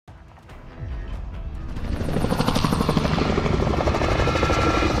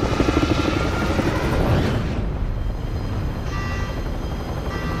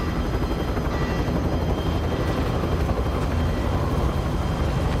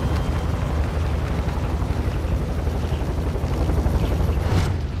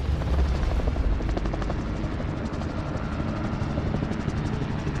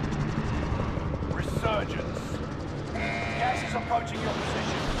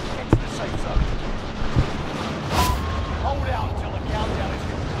safe zone. Hold out until the countdown is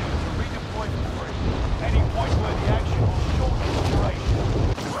complete to redeploy for free. Any point where the action will shorten its duration.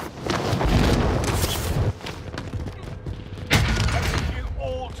 Execute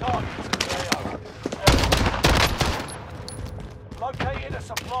all targets in the AO. Located a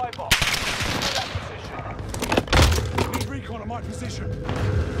supply box. Secure that position. Need recon at my position.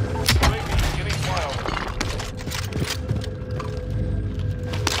 UAV getting flyover.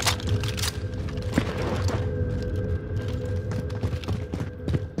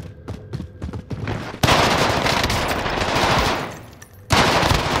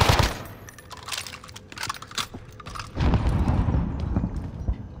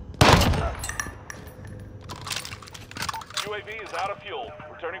 UAV is out of fuel.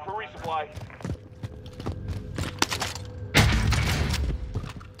 Returning for resupply.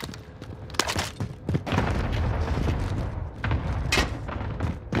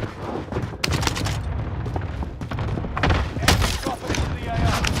 Enemy dropping into the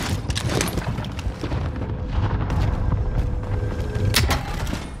AO.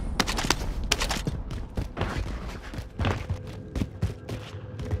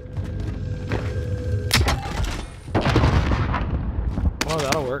 Oh,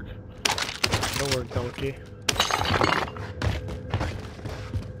 that'll work. That'll work, donkey.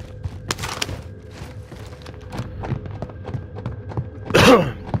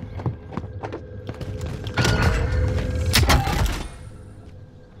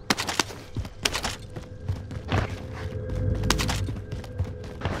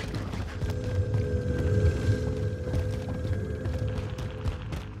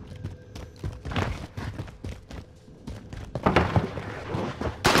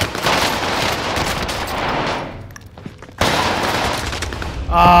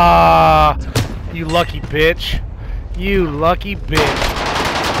 Ah, you lucky bitch. You lucky bitch.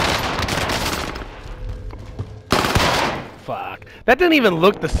 Fuck. That didn't even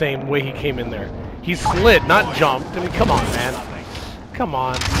look the same way he came in there. He slid, not jumped. I mean, come on, man. Come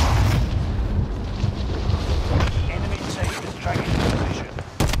on. Enemy team is tracking the position.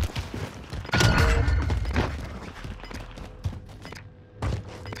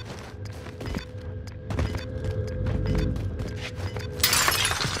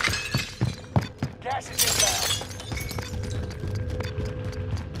 Gas is inbound.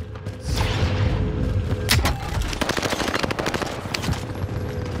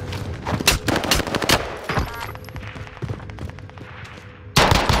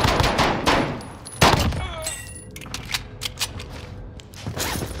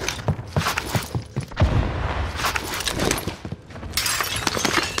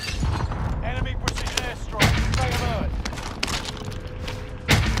 Enemy precision airstrike. Stay alert.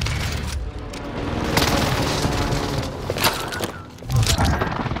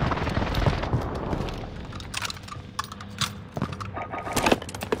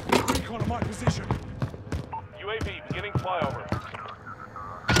 Recon at my position. UAV beginning flyover.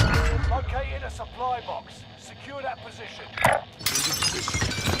 Located a supply box. Secure that position.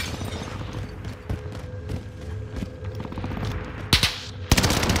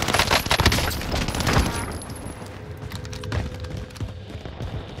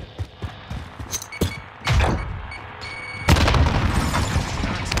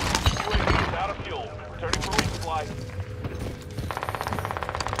 UAV is out of fuel. Returning for resupply.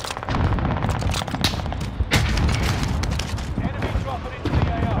 Enemy dropping into the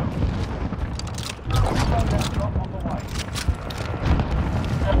AO. Loadout drop on the way.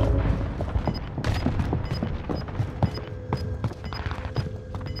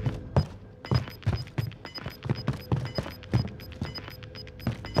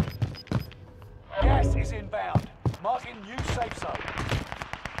 Gas is inbound. Marking new safe zone.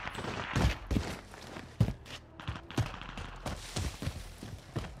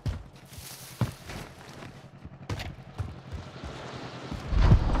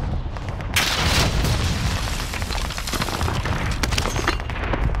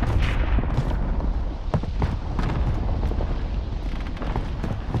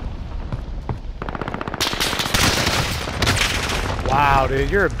 Wow, dude,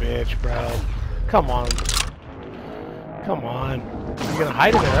 you're a bitch, bro. Come on. Come on. You're gonna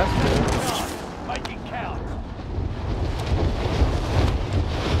hide in there, that's cool. Make it count.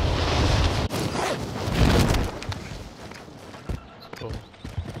 Cool.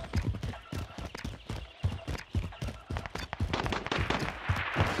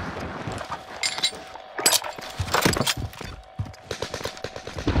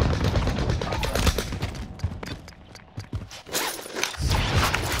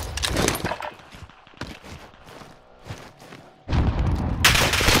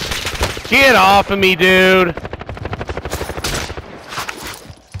 Get off of me, dude!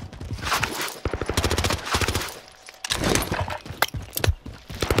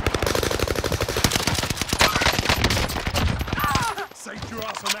 Saved your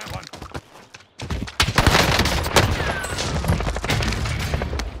ass on that one.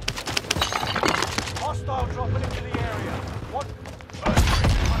 Hostile dropping into the area. What?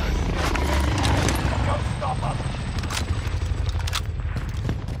 Go stop them.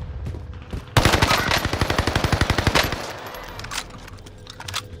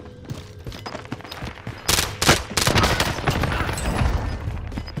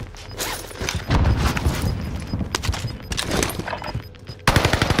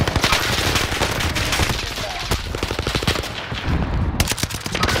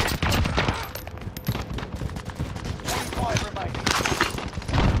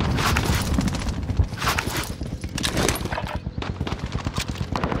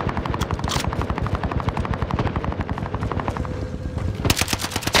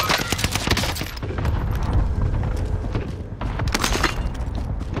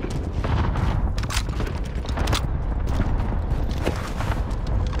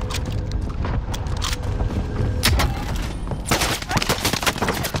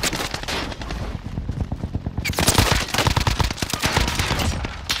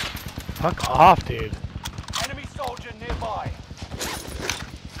 Fuck off, dude. Enemy soldier nearby.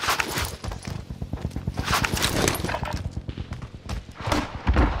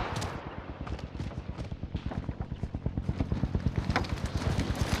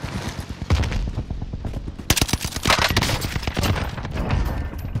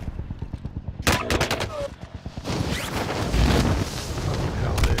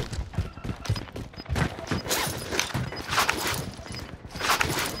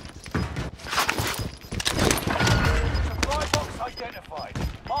 Supply box identified.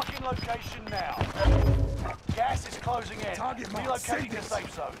 Marking location now. Gas is closing in. Target mark, Relocating send the this.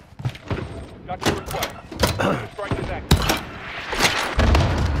 safe zone. Got your request. Strike is active.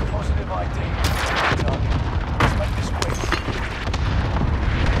 Positive ID. Let's make this quick.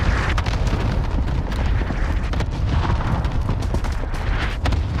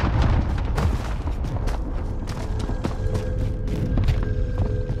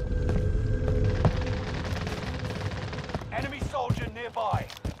 Enemy soldier nearby.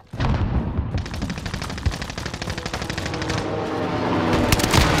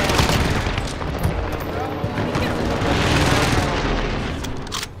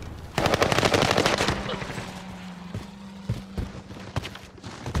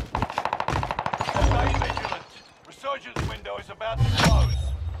 Stay vigilant. Resurgence window is about to close.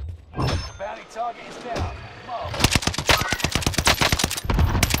 The bounty target is down. Mark.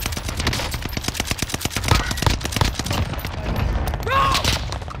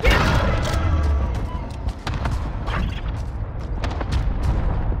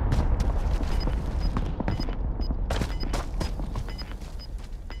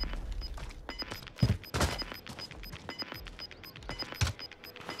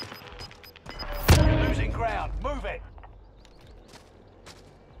 You're losing ground. Move it.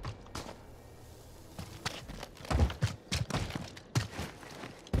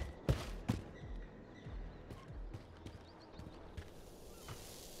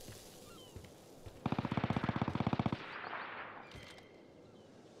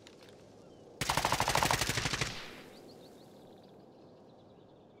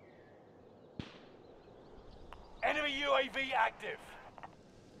 Enemy UAV active.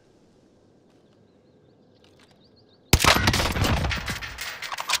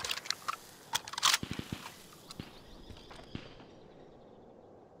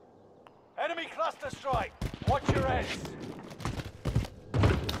 Enemy cluster strike. Watch your heads.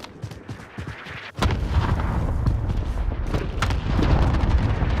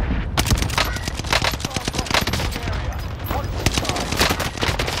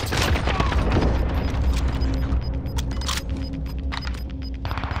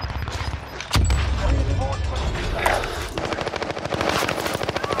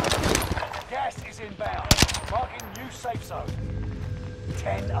 Gas is inbound. Marking new safe zone.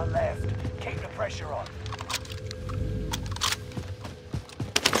 10 are left. Keep the pressure on.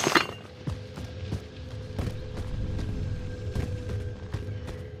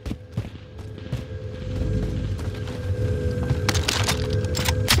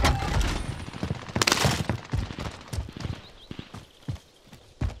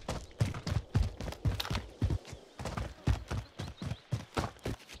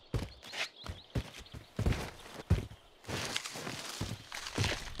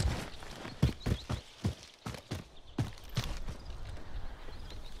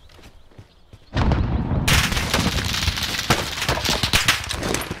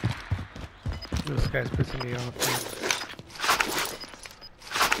 guy's pissing me off, dude.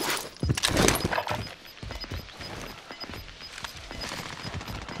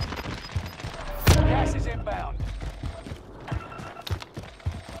 Gas is inbound.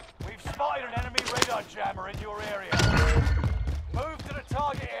 We've spotted an enemy radar jammer in your area. Move to the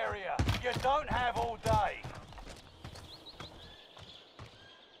target area. You don't have all day.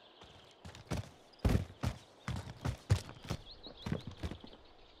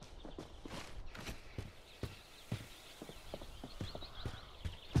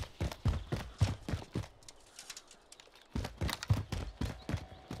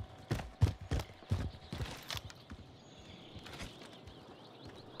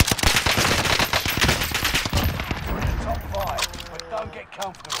 We're in the top 5, but don't get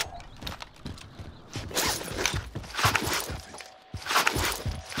comfortable.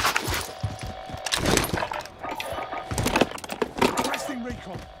 Requesting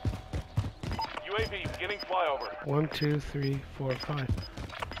recon. UAV beginning flyover. 1, 2, 3, 4, 5.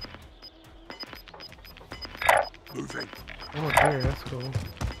 Moving. Oh, here, that's cool.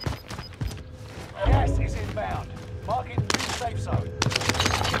 Gas is inbound. Marking new safe zone.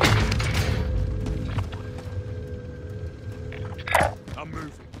 I'm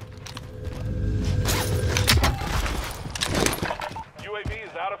moving. UAV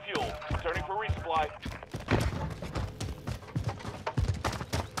is out of fuel. Returning for resupply.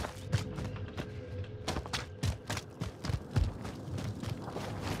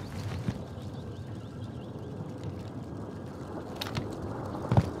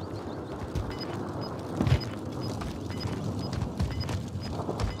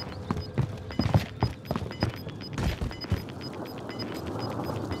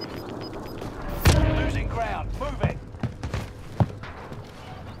 Losing ground. Move it.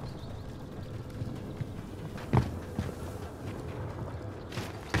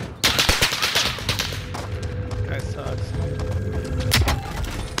 Guy sucks, dude.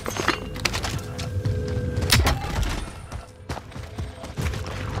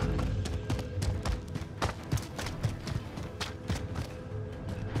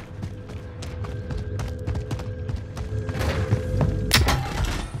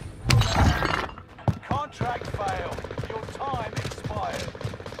 Contract failed. Your time expired.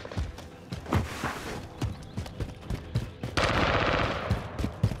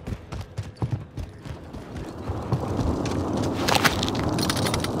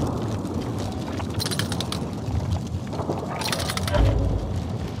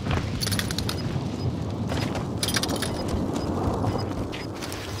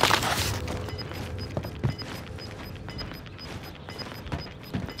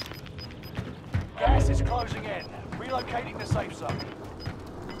 Gas is closing in. Relocating the safe zone.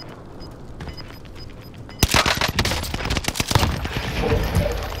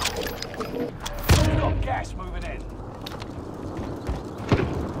 You've got gas moving in.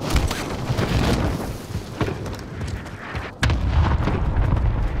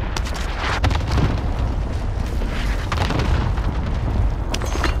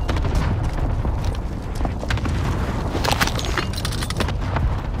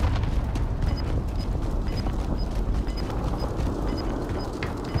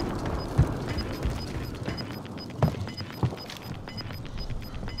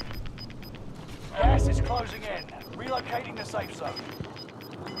 Gas is closing in. Relocating the safe zone.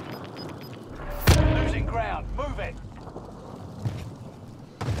 Losing ground. Move it.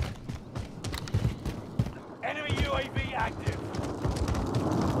 Enemy UAV active.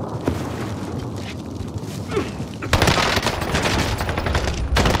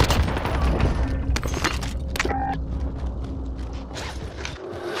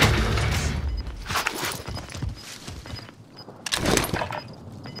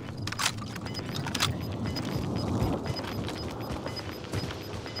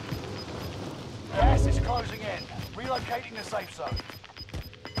 Gas is closing in. Relocating the safe zone.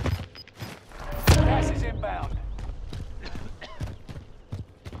 Gas is inbound.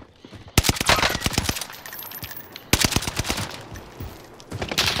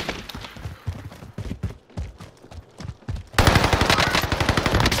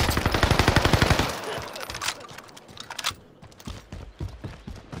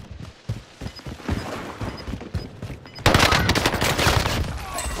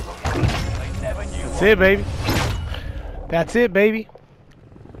 They never knew. That's it, baby. That's it, baby.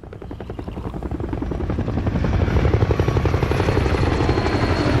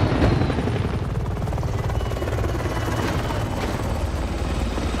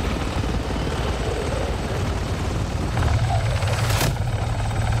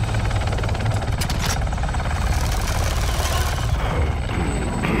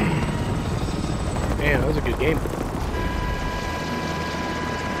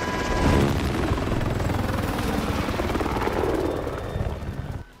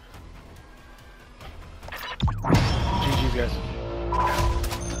 guys.